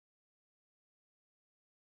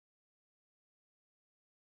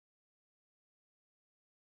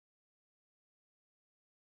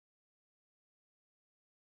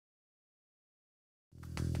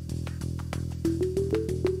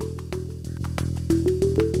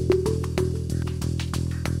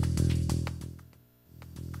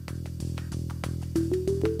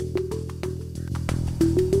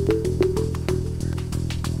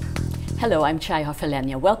Hello, I'm Chai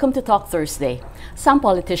Hofelenia. Welcome to Talk Thursday. Some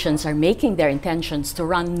politicians are making their intentions to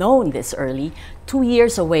run known this early, 2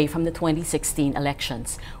 years away from the 2016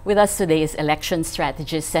 elections. With us today is election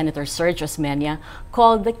strategist Senator Serge Osmeña,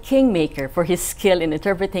 called the Kingmaker for his skill in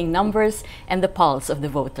interpreting numbers and the pulse of the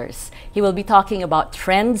voters. He will be talking about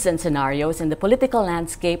trends and scenarios in the political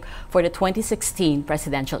landscape for the 2016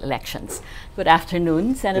 presidential elections. Good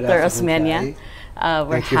afternoon, Senator Osmeña.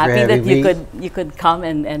 We're happy that you could come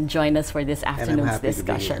and join us for this afternoon's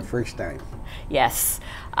discussion. To be here, first time. Yes.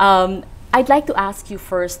 I'd like to ask you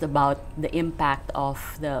first about the impact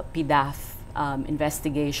of the PDAF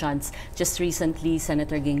investigations. Just recently,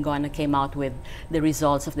 Senator Ginggona came out with the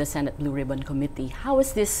results of the Senate Blue Ribbon Committee. How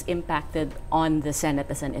has this impacted on the Senate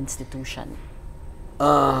as an institution?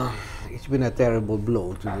 It's been a terrible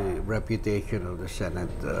blow to the reputation of the Senate.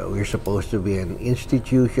 We're supposed to be an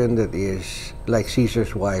institution that is, like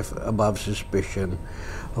Caesar's wife, above suspicion.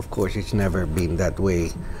 Of course, it's never been that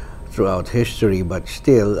way throughout history, but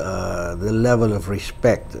still, the level of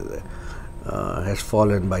respect has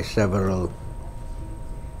fallen by several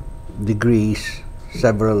degrees,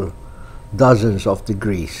 several dozens of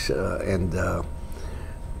degrees, and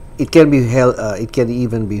it can be held. It can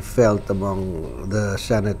even be felt among the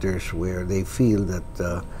senators, where they feel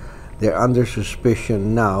that they're under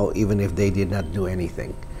suspicion now, even if they did not do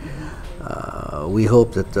anything. We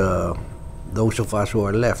hope that those of us who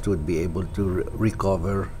are left would be able to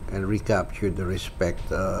recover and recapture the respect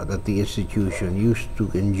that the institution used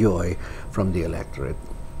to enjoy from the electorate.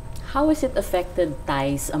 How has it affected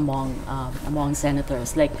ties among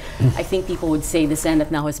senators? Like, I think people would say the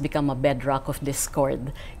Senate now has become a bedrock of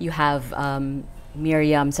discord. You have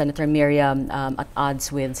Senator Miriam at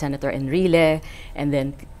odds with Senator Enrile, and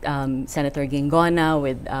then Senator Ginggona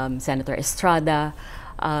with Senator Estrada.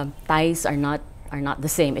 Ties are not the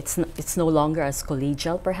same. It's no longer as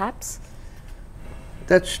collegial, perhaps.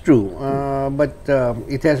 That's true, but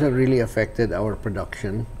it hasn't really affected our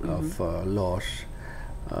production of laws.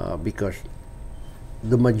 Because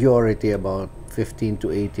the majority, about 15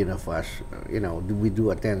 to 18 of us, we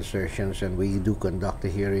do attend sessions, and we do conduct the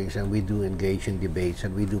hearings, and we do engage in debates,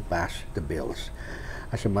 and we do pass the bills.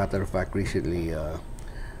 As a matter of fact, recently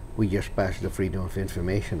we just passed the Freedom of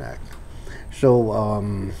Information Act.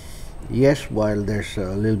 So yes, while there's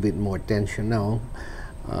a little bit more tension now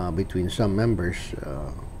between some members,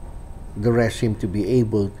 the rest seem to be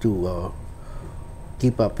able to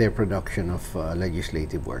keep up their production of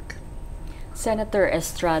legislative work. Senator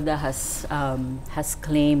Estrada has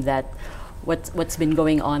claimed that what's been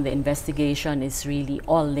going on, the investigation, is really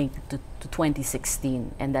all linked to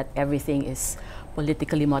 2016, and that everything is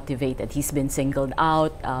politically motivated. He's been singled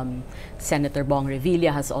out. Senator Bong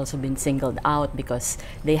Revilla has also been singled out because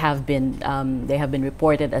they have been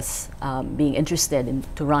reported as being interested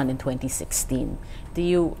to run in 2016. Do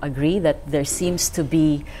you agree that there seems to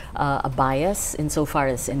be a bias insofar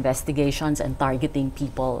as investigations and targeting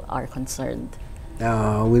people are concerned?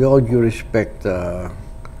 With all due respect to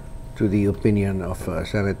the opinion of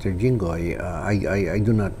Senator Jinggoy, I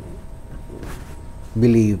do not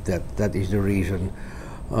believe that that is the reason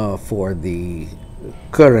for the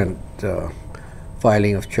current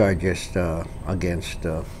filing of charges against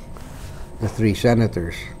the three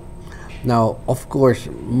senators. Now, of course,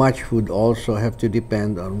 much would also have to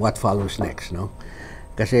depend on what follows next, no?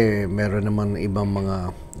 Kasi meron naman ibang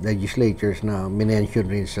mga legislatures na minention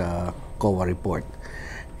rin sa COA report.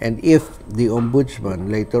 And if the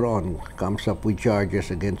Ombudsman later on comes up with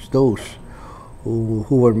charges against those who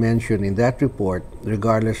were mentioned in that report,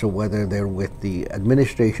 regardless of whether they're with the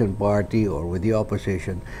administration party or with the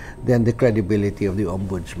opposition, then the credibility of the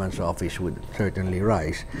Ombudsman's office would certainly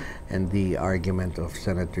rise, and the argument of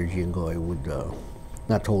Senator Jinggoy would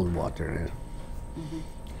not hold water.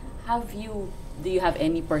 Do you have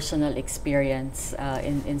any personal experience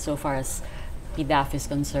in so far as PDAF is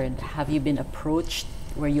concerned? Have you been approached?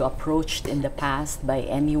 Were you approached in the past by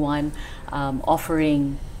anyone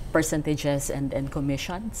offering percentages and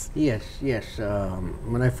commissions? Yes.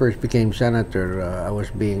 When I first became senator, I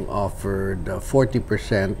was being offered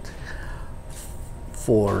 40%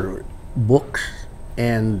 for books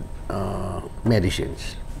and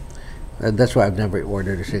medicines. That's why I've never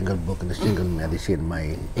ordered a single book and a single medicine in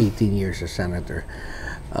my 18 years as senator.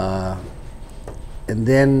 And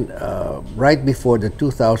then right before the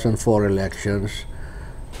 2004 elections,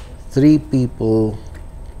 3 people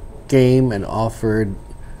came and offered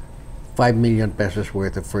 5 million pesos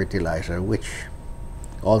worth of fertilizer, which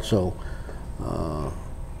also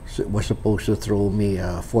was supposed to throw me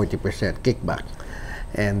a 40% kickback.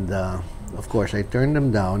 And of course, I turned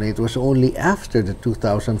them down. It was only after the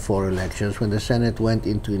 2004 elections when the Senate went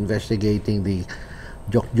into investigating the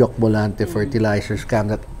Jok Volante fertilizer scam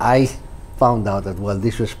that I found out that, well,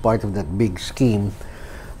 this was part of that big scheme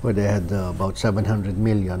where they had about 700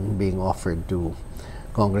 million being offered to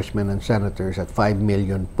congressmen and senators at 5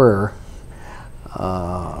 million per.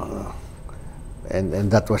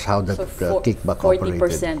 And that was how the kickback 40% operated.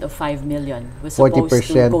 40% of 5 million was supposed to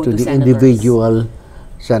 40% go to the senators. individual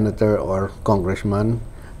senator or congressman,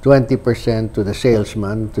 20% to the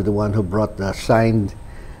salesman, to the one who brought the signed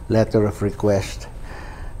letter of request,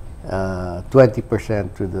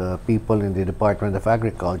 20% to the people in the Department of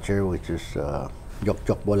Agriculture, which is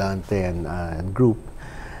Jok Volante and group,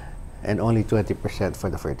 and only 20% for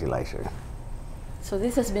the fertilizer. So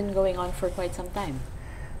this has been going on for quite some time.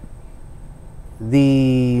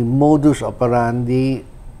 The modus operandi,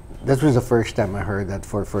 that was the first time I heard that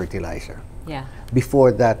for fertilizer. Yeah.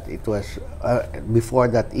 Before that, it was,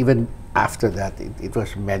 even after that, it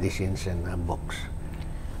was medicines and books.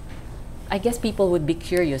 I guess people would be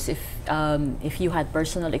curious if you had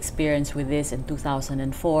personal experience with this in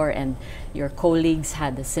 2004 and your colleagues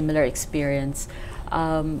had a similar experience.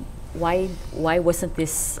 Why wasn't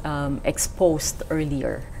this exposed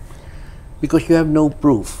earlier? Because you have no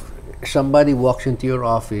proof. Somebody walks into your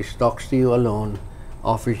office, talks to you alone,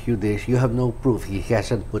 offers you this, you have no proof. He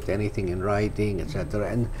hasn't put anything in writing, etc.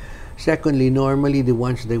 And secondly, normally the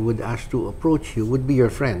ones they would ask to approach you would be your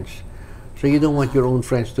friends. So you don't want your own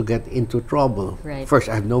friends to get into trouble. Right. First,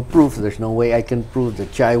 I have no proof. There's no way I can prove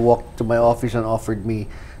that Chai walked to my office and offered me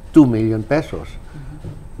 2 million pesos.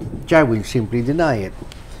 Chai will simply deny it.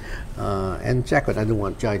 And second, I don't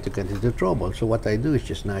want Chai to get into trouble. So what I do is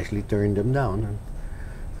just nicely turn them down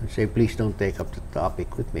and say, please don't take up the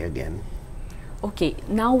topic with me again. Okay,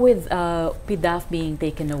 now with PDAF being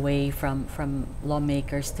taken away from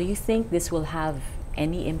lawmakers, do you think this will have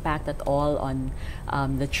any impact at all on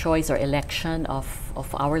the choice or election of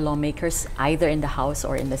our lawmakers, either in the House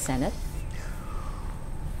or in the Senate?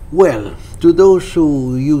 Well, to those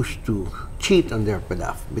who used to cheat on their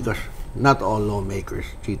PDAF, because not all lawmakers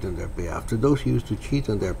cheat on their PDAF, to those who used to cheat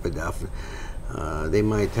on their PDAF, they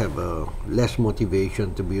might have less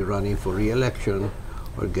motivation to be running for re-election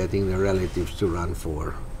or getting their relatives to run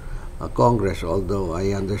for Congress, although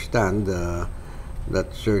I understand that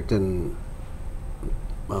certain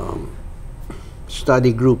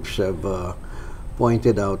study groups have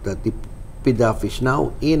pointed out that the PDAF is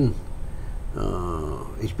now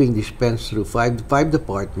is being dispensed through five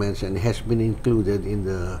departments and has been included in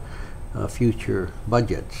the future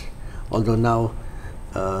budgets. Although now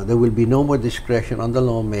there will be no more discretion on the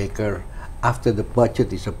lawmaker after the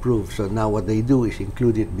budget is approved. So now what they do is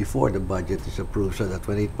include it before the budget is approved, so that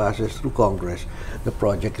when it passes through Congress, the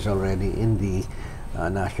project is already in the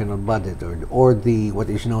national budget or the what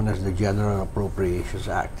is known as the General Appropriations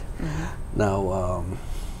Act. Mm-hmm. Now,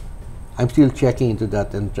 I'm still checking into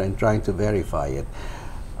that and trying to verify it.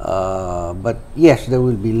 But yes, there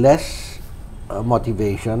will be less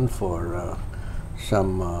motivation for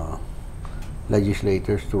some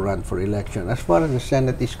legislators to run for election. As far as the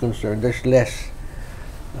Senate is concerned, there's less.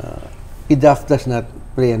 PDAF does not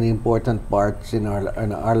play an important part in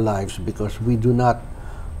our lives because we are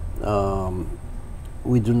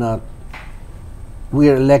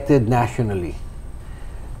elected nationally.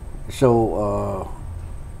 So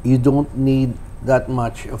you don't need that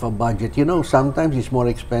much of a budget. You know, sometimes it's more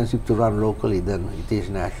expensive to run locally than it is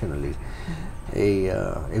nationally. Mm-hmm.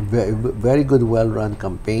 A very good, well-run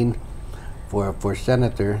campaign for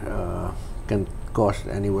senator can cost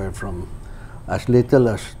anywhere from as little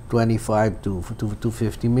as 25 to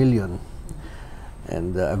 50 million.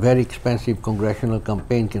 And a very expensive congressional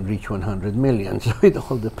campaign can reach 100 million. So it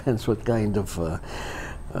all depends what kind of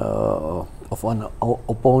an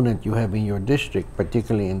opponent you have in your district,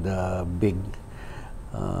 particularly in the big,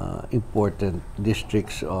 important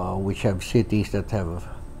districts which have cities that have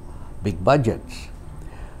big budgets.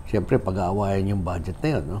 Siyempre, pag-aawayan yung budget na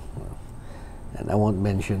yun, no? And I won't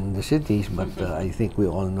mention the cities, but I think we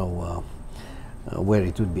all know where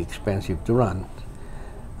it would be expensive to run.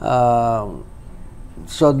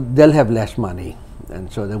 So they'll have less money, and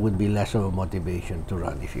so there would be less of a motivation to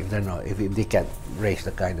run if they can't raise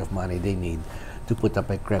the kind of money they need to put up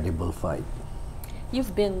a credible fight.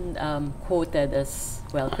 You've been quoted as,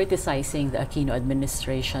 well, criticizing the Aquino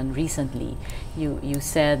administration recently. You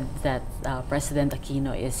said that President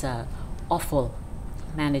Aquino is an awful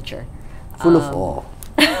manager. Full of awe.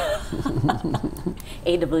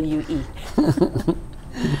 AWE.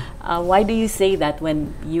 Why do you say that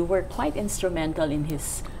when you were quite instrumental in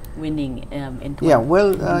his winning in Yeah,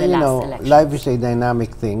 well, in the you last know, elections. life is a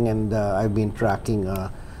dynamic thing, and I've been tracking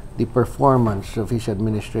the performance of his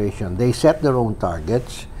administration. They set their own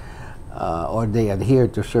targets, or they adhere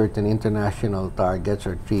to certain international targets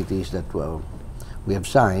or treaties that we have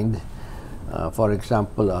signed. For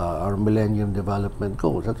example, our Millennium Development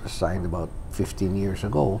Goals, that was signed about 15 years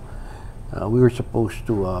ago. We were supposed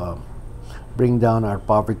to bring down our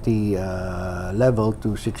poverty level to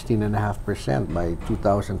 16.5% by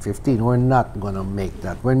 2015. We're not going to make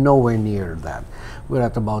that. We're nowhere near that. We're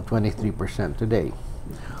at about 23% today.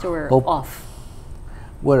 So we're off.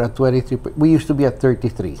 We're at 23. We used to be at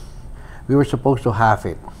 33. We were supposed to halve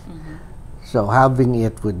it. So halving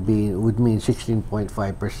it would mean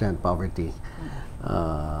 16.5% poverty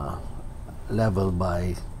level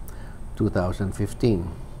by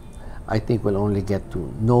 2015. I think we'll only get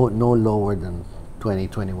to no lower than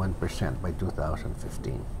 21% by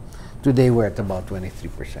 2015. Today we're at about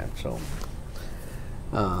 23%. So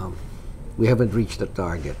we haven't reached the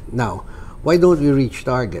target. Now, why don't we reach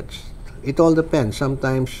targets? It all depends.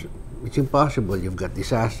 Sometimes it's impossible. You've got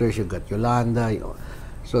disasters. You've got Yolanda.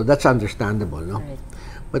 So that's understandable, no? Right.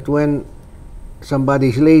 But when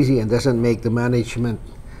somebody's lazy and doesn't make the management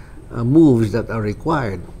moves that are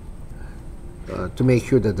required to make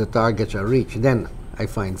sure that the targets are reached, then I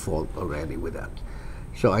find fault already with that.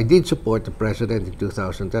 So I did support the president in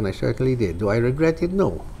 2010. I certainly did. Do I regret it?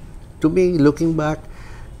 No. To me, looking back,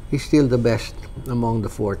 he's still the best among the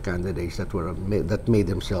four candidates that made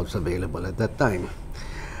themselves available at that time.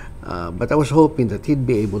 But I was hoping that he'd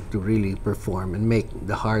be able to really perform and make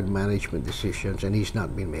the hard management decisions, and he's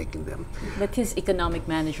not been making them. But his economic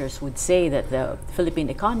managers would say that the Philippine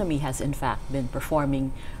economy has in fact been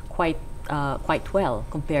performing quite well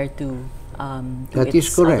compared to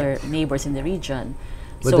its other neighbors in the region.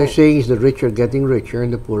 What they're saying is the rich are getting richer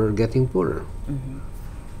and the poor are getting poorer.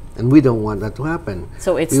 And we don't want that to happen.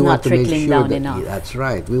 So it's not trickling down enough. That's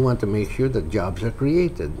right. We want to make sure that jobs are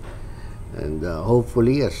created. And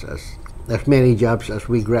hopefully as many jobs as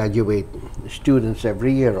we graduate students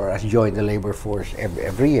every year, or as join the labor force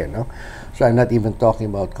every year, no? So I'm not even talking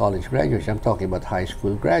about college graduates. I'm talking about high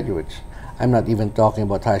school graduates. I'm not even talking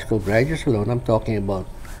about high school graduates alone. I'm talking about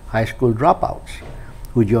high school dropouts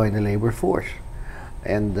who join the labor force.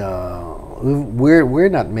 And we're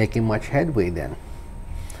not making much headway then.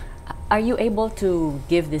 Are you able to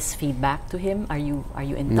give this feedback to him? Are you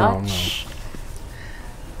in touch? No.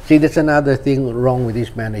 See, that's another thing wrong with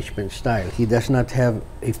his management style. He does not have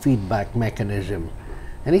a feedback mechanism.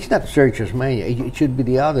 And it's not Serge Osmeña. It should be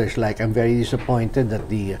the others. Like, I'm very disappointed that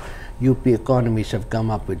the UP economists have come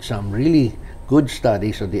up with some really good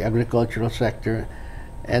studies of the agricultural sector,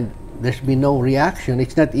 and there's been no reaction.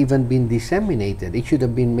 It's not even been disseminated. It should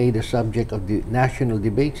have been made a subject of the national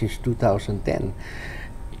debate since 2010.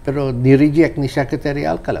 Pero ni-reject ni Secretary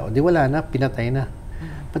Alcala. Di wala na, pinatay na.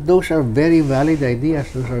 But those are very valid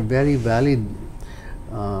ideas. Those are very valid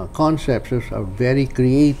concepts. Those are very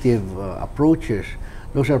creative approaches.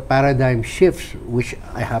 Those are paradigm shifts, which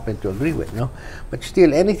I happen to agree with. No, but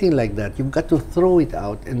still, anything like that, you've got to throw it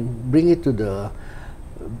out and bring it to the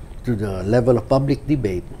level of public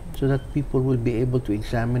debate, so that people will be able to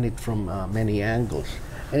examine it from many angles.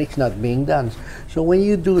 And it's not being done. So when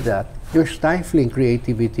you do that, you're stifling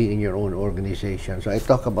creativity in your own organization. So I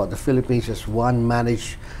talk about the Philippines as one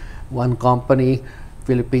company,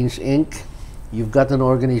 Philippines Inc. You've got an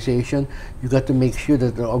organization. You've got to make sure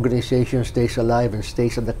that the organization stays alive and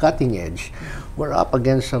stays at the cutting edge. We're up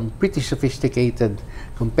against some pretty sophisticated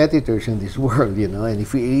competitors in this world, you know. And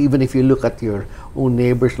even if you look at your own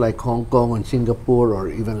neighbors like Hong Kong and Singapore, or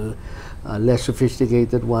even less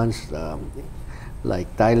sophisticated ones,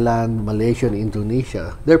 like Thailand, Malaysia, and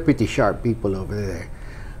Indonesia, they're pretty sharp people over there.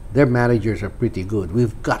 Their managers are pretty good.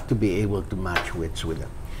 We've got to be able to match wits with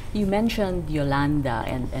them. You mentioned Yolanda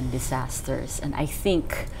and disasters, and I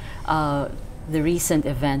think the recent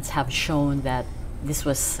events have shown that this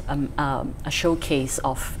was a showcase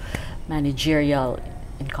of managerial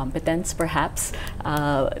incompetence, perhaps.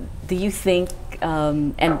 Do you think,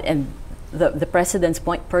 and the president's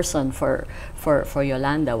point person for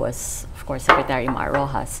Yolanda was, of course, Secretary Mar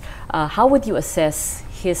Rojas. How would you assess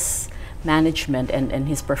his management and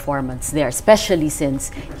his performance there, especially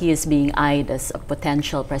since he is being eyed as a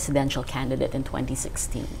potential presidential candidate in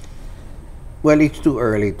 2016? Well, it's too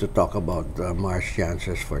early to talk about Mar's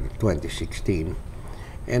chances for 2016.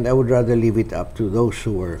 And I would rather leave it up to those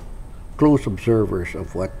who were close observers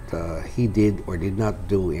of what he did or did not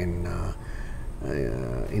do in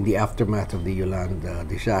the aftermath of the Yolanda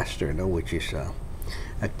disaster, which is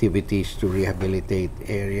activities to rehabilitate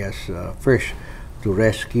areas, first to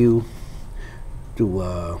rescue,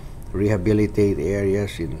 to rehabilitate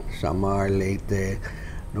areas in Samar, Leyte,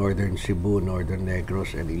 northern Cebu, northern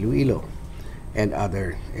Negros, and Iloilo, and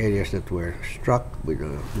other areas that were struck, with,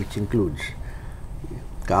 which includes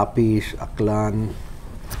Capiz, Aklan,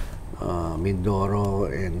 Mindoro,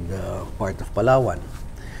 and part of Palawan.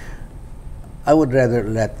 I would rather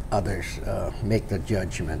let others make the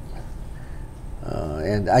judgment,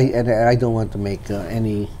 and I don't want to make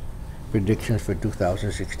any predictions for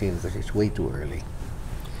 2016 because it's way too early.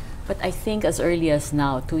 But I think as early as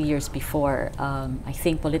now, 2 years before, I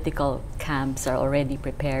think political camps are already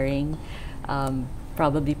preparing,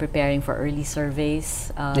 probably preparing for early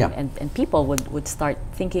surveys, and people would start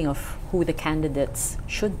thinking of who the candidates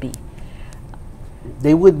should be.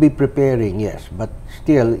 They would be preparing, yes, but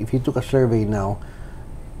still, if you took a survey now,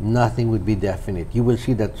 nothing would be definite. You will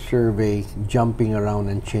see that survey jumping around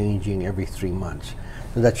and changing every 3 months.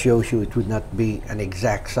 So that shows you it would not be an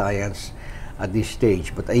exact science at this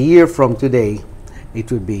stage. But a year from today,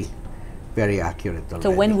 it would be very accurate already.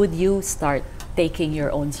 So when would you start taking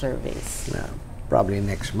your own surveys? Probably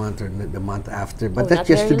next month or the month after. But Oh, that's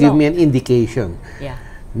not just to very give long. me an indication. Yeah.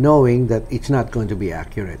 Knowing that it's not going to be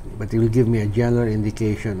accurate, but it will give me a general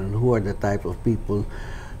indication on who are the type of people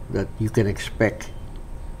that you can expect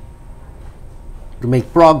to make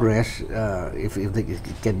progress, if it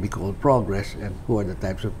can be called progress, and who are the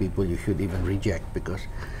types of people you should even reject because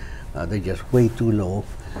they're just way too low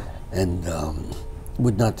and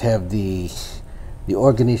would not have the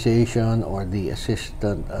organization or the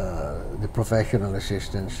assistant, the professional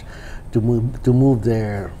assistance to move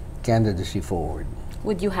their candidacy forward.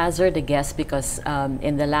 Would you hazard a guess, because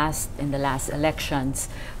in the last elections,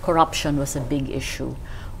 corruption was a big issue?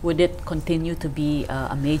 Would it continue to be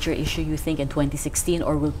a major issue, you think, in 2016,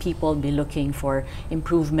 or will people be looking for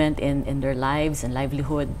improvement in their lives and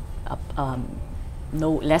livelihood, no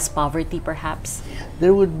less poverty, perhaps?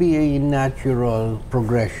 There would be a natural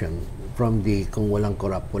progression from the "kung walang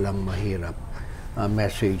korap, walang mahirap"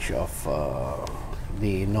 message of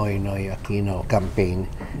the Noy Aquino campaign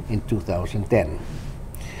in 2010.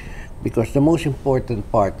 Because the most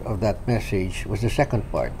important part of that message was the second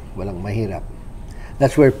part, walang mahirap.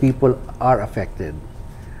 That's where people are affected.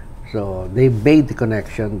 So they made the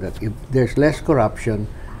connection that if there's less corruption,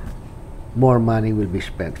 more money will be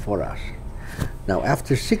spent for us. Now,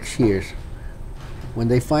 after 6 years, when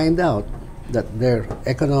they find out that their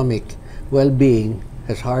economic well-being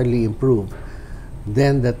has hardly improved,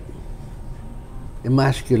 then that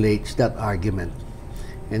emasculates that argument.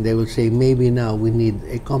 And they will say, maybe now we need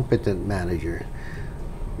a competent manager.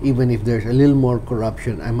 Even if there's a little more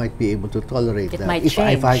corruption, I might be able to tolerate that. It might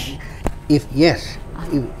change. Yes.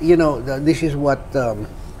 You know, this is what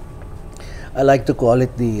I like to call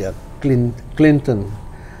it, the Clinton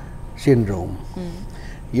syndrome.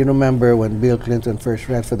 You remember when Bill Clinton first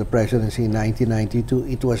ran for the presidency in 1992,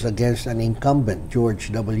 it was against an incumbent, George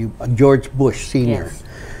Bush Sr. Yes.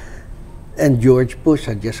 And George Bush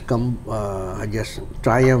had just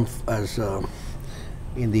triumphed as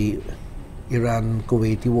in the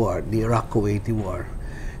Iraq-Kuwaiti War,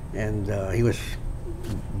 and he was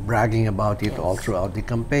bragging about it all throughout the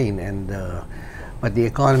campaign. And but the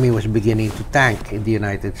economy was beginning to tank in the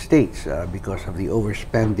United States because of the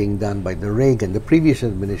overspending done by the previous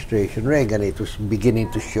administration, Reagan. It was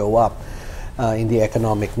beginning to show up in the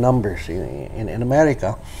economic numbers in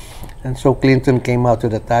America. And so Clinton came out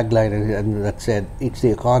with a tagline and that said, "It's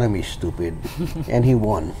the economy, stupid." And he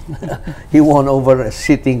won. He won over a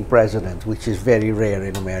sitting president, which is very rare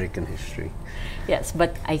in American history. Yes,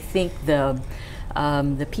 but I think the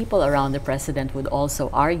people around the president would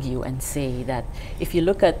also argue and say that if you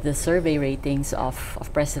look at the survey ratings of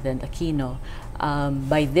President Aquino,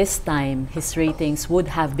 by this time his ratings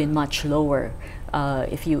would have been much lower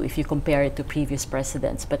if you compare it to previous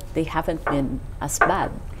presidents, but they haven't been as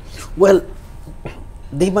bad. Well,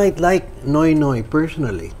 they might like Noy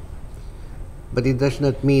personally, but it does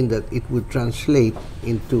not mean that it would translate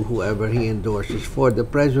into whoever he endorses for the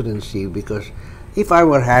presidency, because if I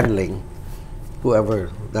were handling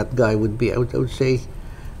whoever that guy would be, I would say,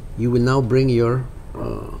 you will now bring your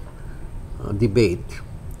debate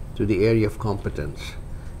to the area of competence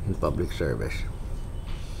in public service.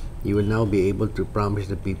 You will now be able to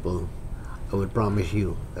promise the people, I will promise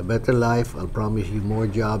you a better life, I'll promise you more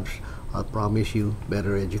jobs, I'll promise you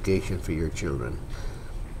better education for your children.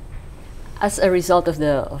 As a result of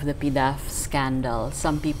the PDAF scandal,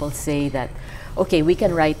 some people say that, okay, we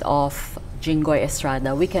can write off Jinggoy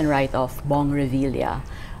Estrada, we can write off Bong Revilla,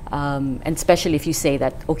 and especially if you say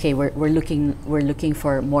that, okay, we're looking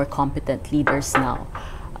for more competent leaders now.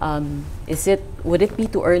 Would it be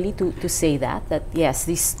too early to say that yes,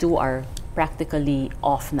 these two are practically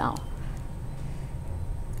off now?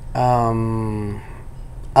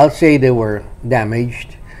 I'll say they were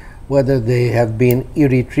damaged. Whether they have been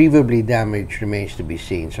irretrievably damaged remains to be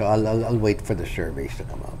seen. So I'll wait for the surveys to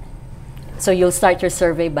come out. So you'll start your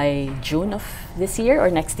survey by June of this year or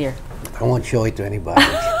next year? I won't show it to anybody.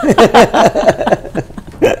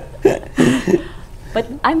 But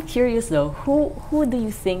I'm curious though, who do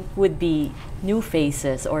you think would be new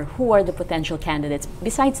faces, or who are the potential candidates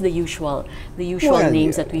besides the usual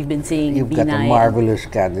names that we've been seeing? You've got a marvelous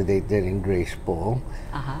candidate there in Grace Poe.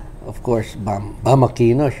 Of course, Bam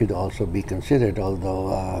Aquino should also be considered,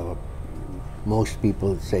 although most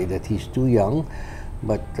people say that he's too young.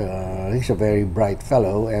 But he's a very bright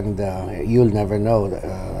fellow, and you'll never know.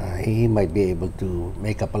 He might be able to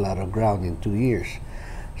make up a lot of ground in 2 years.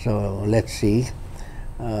 So let's see.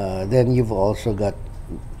 Then you've also got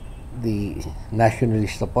the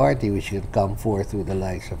Nacionalista Party, which can come forth with the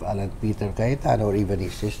likes of Alan Peter Cayetano or even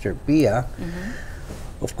his sister Pia.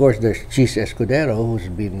 Of course, there's Chis Escudero, who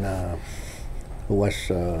was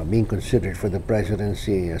being considered for the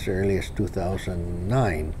presidency as early as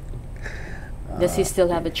 2009. Does he still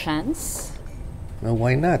have a chance? Well,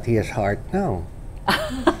 why not? He has heart now.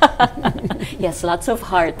 Yes, lots of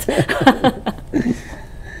heart.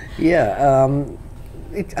 Yeah.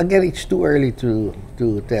 Again, it's too early to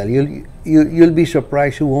tell. You'll be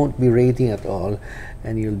surprised who won't be rating at all,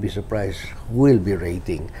 and you'll be surprised who will be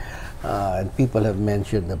rating. And people have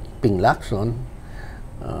mentioned the Ping Lacson.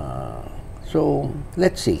 So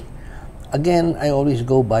let's see. Again, I always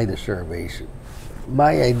go by the surveys.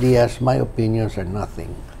 My ideas, my opinions are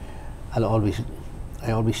nothing. I always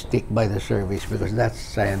stick by the surveys because that's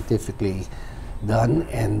scientifically done,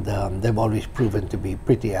 and they've always proven to be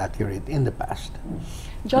pretty accurate in the past.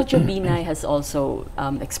 Jojo Binay has also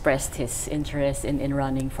expressed his interest in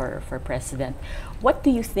running for president. What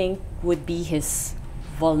do you think would be his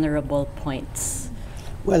vulnerable points?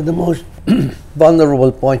 Well, the most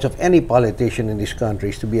vulnerable points of any politician in this country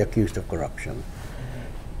is to be accused of corruption.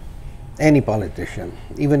 Any politician,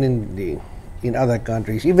 even in other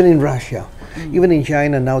countries, even in Russia, even in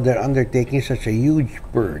China now, they're undertaking such a huge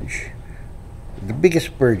purge. The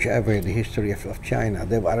biggest purge ever in the history of China.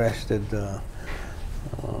 They've arrested a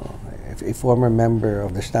former member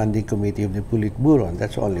of the Standing Committee of the Politburo, and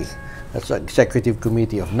that's an executive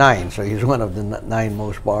committee of 9, so he's one of the 9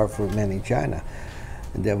 most powerful men in China.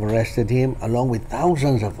 And they've arrested him along with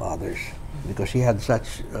thousands of others because he had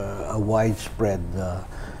such a widespread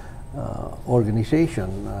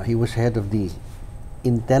organization. He was head of the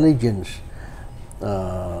intelligence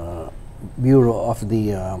bureau of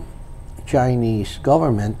the Chinese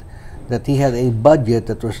government, that he had a budget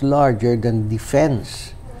that was larger than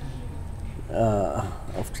defense of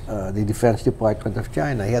the Defense Department of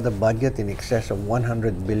China. He had a budget in excess of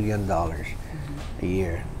 $100 billion a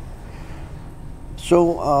year.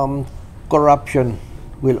 So corruption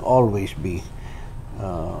will always be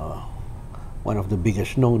one of the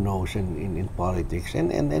biggest no-nos in politics,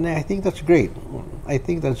 and I think that's great. I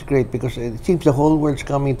think that's great because it seems the whole world's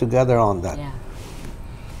coming together on that. Yeah.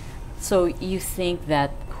 So you think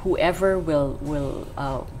that whoever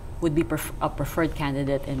would be a preferred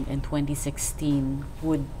candidate in 2016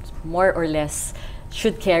 would more or less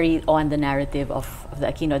should carry on the narrative of the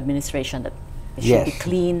Aquino administration, that it should be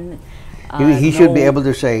clean. He should be able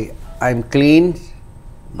to say, "I'm clean,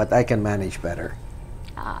 but I can manage better."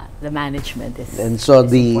 The management is. And so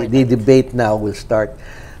is the debate now will start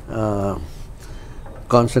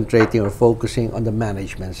concentrating or focusing on the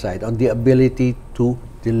management side, on the ability to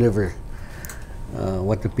deliver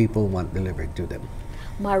what the people want delivered to them.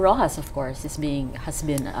 Mar Rojas, of course, has been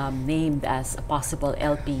named as a possible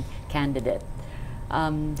LP candidate.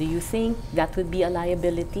 Do you think that would be a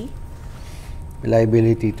liability?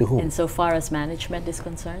 Liability to whom? Insofar as management is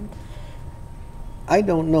concerned? I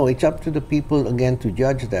don't know. It's up to the people, again, to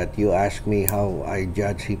judge that. You ask me how I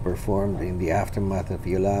judge he performed in the aftermath of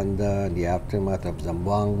Yolanda, the aftermath of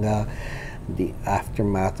Zamboanga, the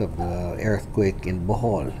aftermath of the earthquake in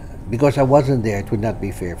Bohol. Because I wasn't there, it would not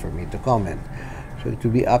be fair for me to comment. So it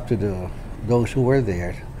would be up to those who were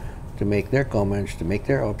there to make their comments, to make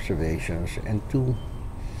their observations, and to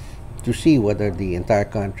see whether the entire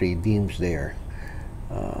country deems their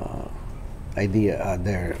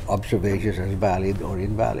their observations as valid or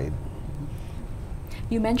invalid.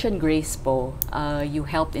 You mentioned Grace Poe. You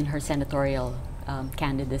helped in her senatorial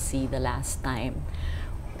candidacy the last time.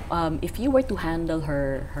 If you were to handle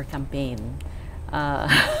her campaign,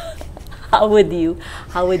 how would you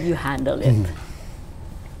handle it?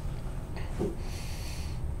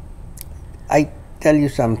 I tell you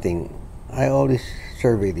something. I always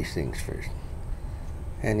survey these things first.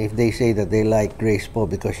 And if they say that they like Grace Poe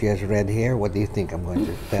because she has red hair, what do you think I'm going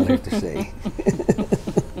to tell her to say?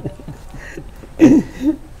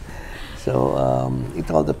 So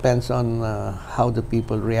it all depends on how the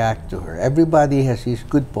people react to her. Everybody has his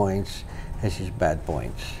good points, has his bad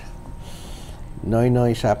points. Noy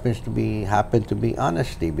Noy's happened to be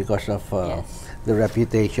honesty because of Yes. the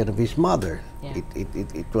reputation of his mother. Yeah.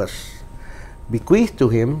 It was bequeathed to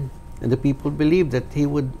him, and the people believed that he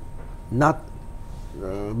would not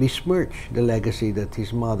besmirch the legacy that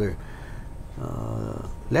his mother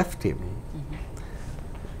left him.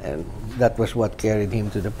 And that was what carried him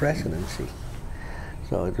to the presidency.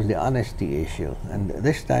 So it was the honesty issue. And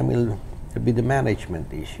this time it'll be the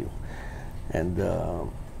management issue. And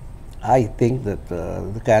I think that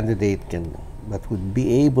the candidate that would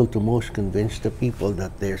be able to most convince the people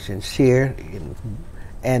that they're sincere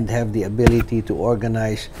and have the ability to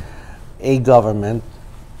organize a government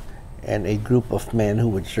and a group of men who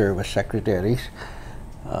would serve as secretaries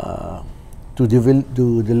to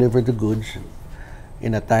deliver the goods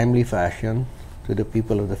in a timely fashion to the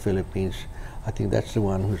people of the Philippines. I think that's the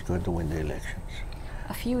one who's going to win the elections.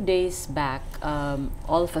 A few days back,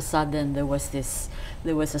 all of a sudden there was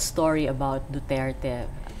a story about Duterte,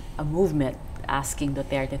 a movement asking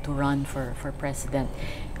Duterte to run for president.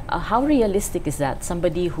 How realistic is that?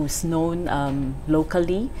 Somebody who's known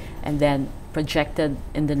locally and then projected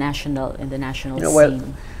in the national scene. Well,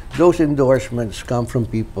 those endorsements come from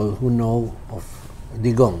people who know of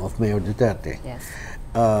Digong, of Mayor Duterte. Yes.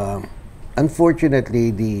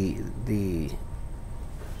 Unfortunately, the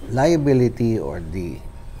liability or the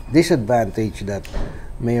disadvantage that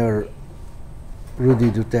Mayor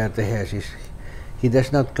Rudy Duterte has is he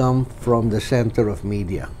does not come from the center of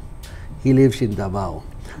media. He lives in Davao.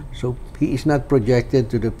 So he is not projected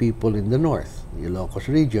to the people in the north, the Ilocos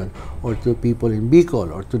region, or to people in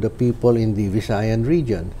Bicol, or to the people in the Visayan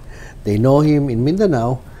region. They know him in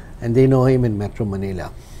Mindanao, and they know him in Metro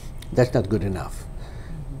Manila. That's not good enough.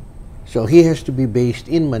 So he has to be based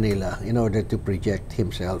in Manila in order to project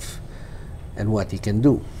himself and what he can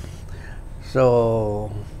do.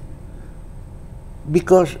 So,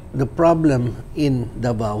 because the problem in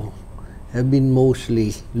Davao have been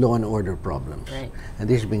mostly law and order problems. Right. And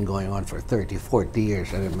this has been going on for 30, 40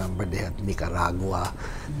 years. I remember they had Nicaragua,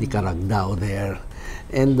 Nicaragdao there.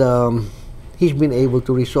 And he's been able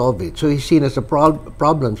to resolve it. So he's seen as a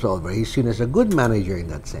problem solver. He's seen as a good manager in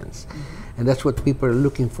that sense. And that's what people are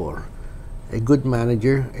looking for. A good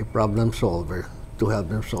manager, a problem solver to help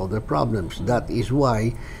them solve their problems. That is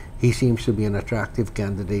why he seems to be an attractive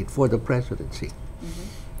candidate for the presidency.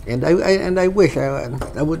 And I wish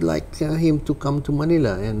I would like him to come to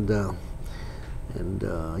Manila and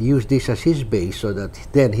use this as his base so that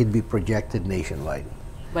then he'd be projected nationwide.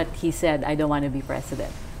 But he said, I don't want to be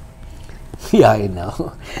president. Yeah, I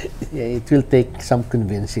know. Yeah, it will take some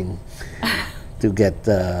convincing to get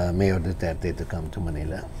Mayor Duterte to come to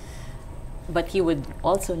Manila. But he would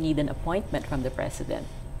also need an appointment from the president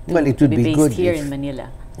Well, it to would be be based good here if- in Manila.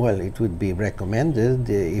 Well, it would be recommended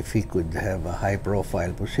if he could have a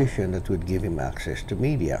high-profile position that would give him access to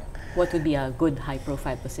media. What would be a good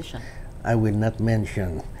high-profile position? I will not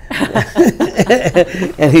mention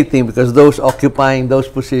anything because those occupying those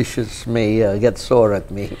positions may get sore at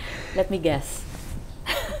me. Let me guess.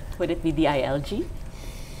 Would it be the ILG?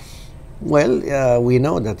 Well, we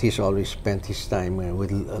know that he's always spent his time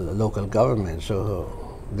with local government, so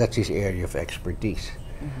that's his area of expertise.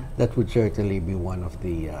 That would certainly be one of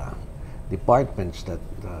the departments that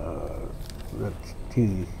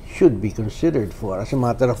he should be considered for. As a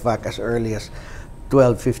matter of fact, as early as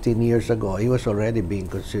 12, 15 years ago, he was already being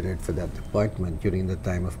considered for that department during the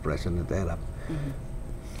time of President Erap.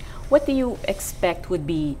 What do you expect would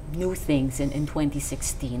be new things in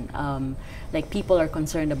 2016? Like people are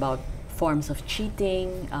concerned about forms of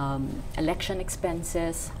cheating, election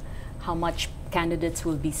expenses, how much candidates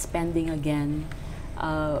will be spending again.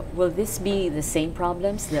 Will this be the same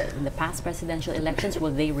problems in the past presidential elections?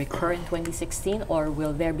 Will they recur in 2016 or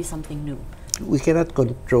will there be something new? We cannot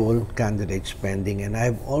control candidate spending, and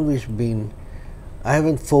I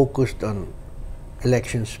haven't focused on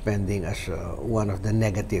election spending as one of the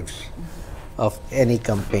negatives of any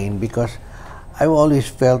campaign because I've always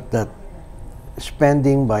felt that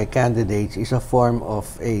spending by candidates is a form of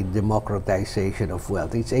a democratization of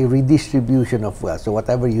wealth. It's a redistribution of wealth. So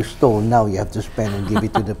whatever you stole, now you have to spend and give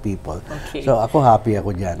it to the people. Okay. So ako happy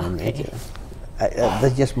ako dyan. Okay.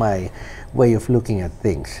 That's just my way of looking at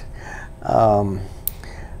things.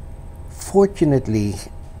 Fortunately,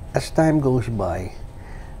 as time goes by,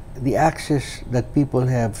 the access that people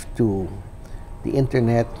have to the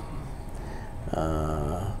internet,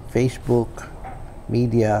 Facebook,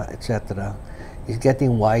 media, etc., is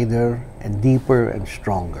getting wider and deeper and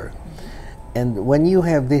stronger. And when you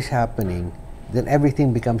have this happening, then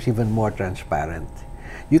everything becomes even more transparent.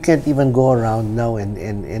 You can't even go around now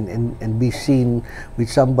and be seen with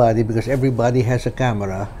somebody because everybody has a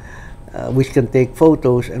camera which can take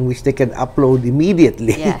photos and which they can upload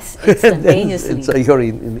immediately. Yes, instantaneously. And so you're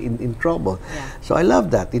in trouble. Yeah. So I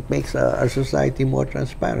love that. It makes our society more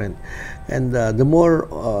transparent. And the more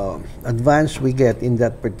advanced we get in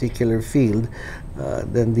that particular field,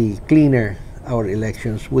 then the cleaner our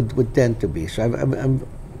elections would tend to be. So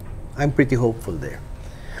I'm pretty hopeful there.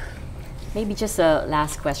 Maybe just a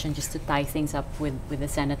last question, just to tie things up with the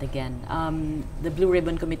Senate again. The Blue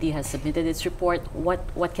Ribbon Committee has submitted its report.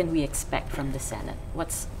 What can we expect from the Senate?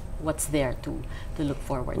 What's there to look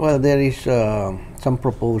forward to? Well, there is some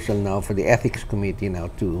proposal now for the Ethics Committee now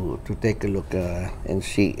to take a look and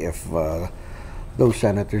see if those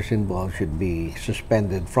senators involved should be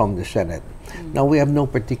suspended from the Senate. Now, we have no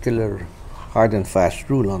particular hard and fast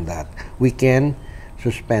rule on that. We can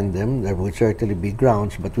suspend them. There would certainly be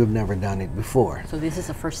grounds, but we've never done it before. So this is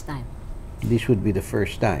the first time? This would be the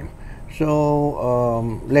first time. So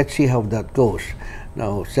let's see how that goes.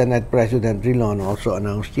 Now, Senate President Drilon also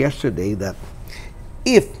announced yesterday that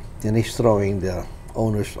if, and he's throwing the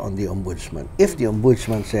onus on the Ombudsman, if the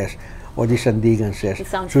Ombudsman says, or the Sandigan says,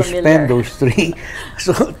 suspend those three,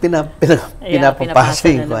 so pinapapasa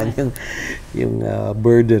yung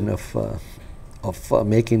burden of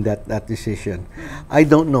making that decision. I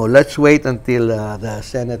don't know. Let's wait until the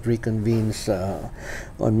Senate reconvenes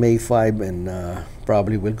on May 5, and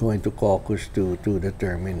probably we'll go into caucus to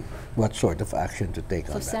determine what sort of action to take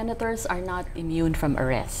on that. So senators are not immune from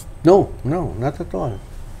arrest? No, not at all.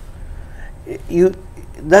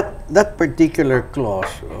 That particular clause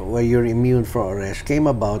where you're immune from arrest came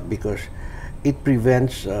about because it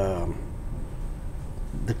prevents the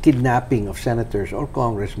kidnapping of senators or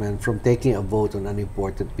congressmen from taking a vote on an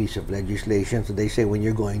important piece of legislation. So they say when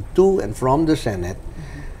you're going to and from the Senate,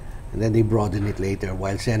 and then they broaden it later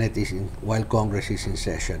while Congress is in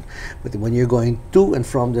session. But when you're going to and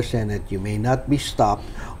from the Senate, you may not be stopped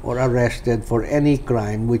or arrested for any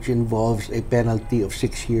crime which involves a penalty of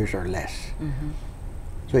 6 years or less.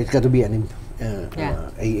 So it's got to be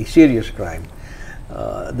a serious crime.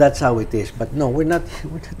 That's how it is. But no, we're not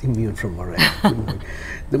immune from arrest.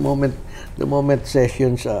 The moment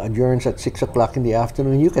sessions adjourns at 6 o'clock in the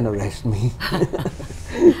afternoon, you can arrest me.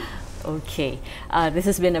 Okay. This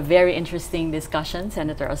has been a very interesting discussion,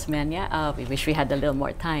 Senator Osmeña. We wish we had a little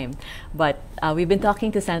more time. But we've been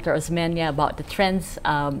talking to Senator Osmeña about the trends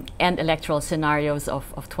and electoral scenarios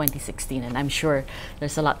of 2016. And I'm sure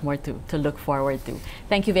there's a lot more to look forward to.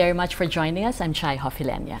 Thank you very much for joining us. I'm Chai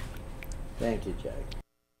Hofilenya. Thank you, Chai.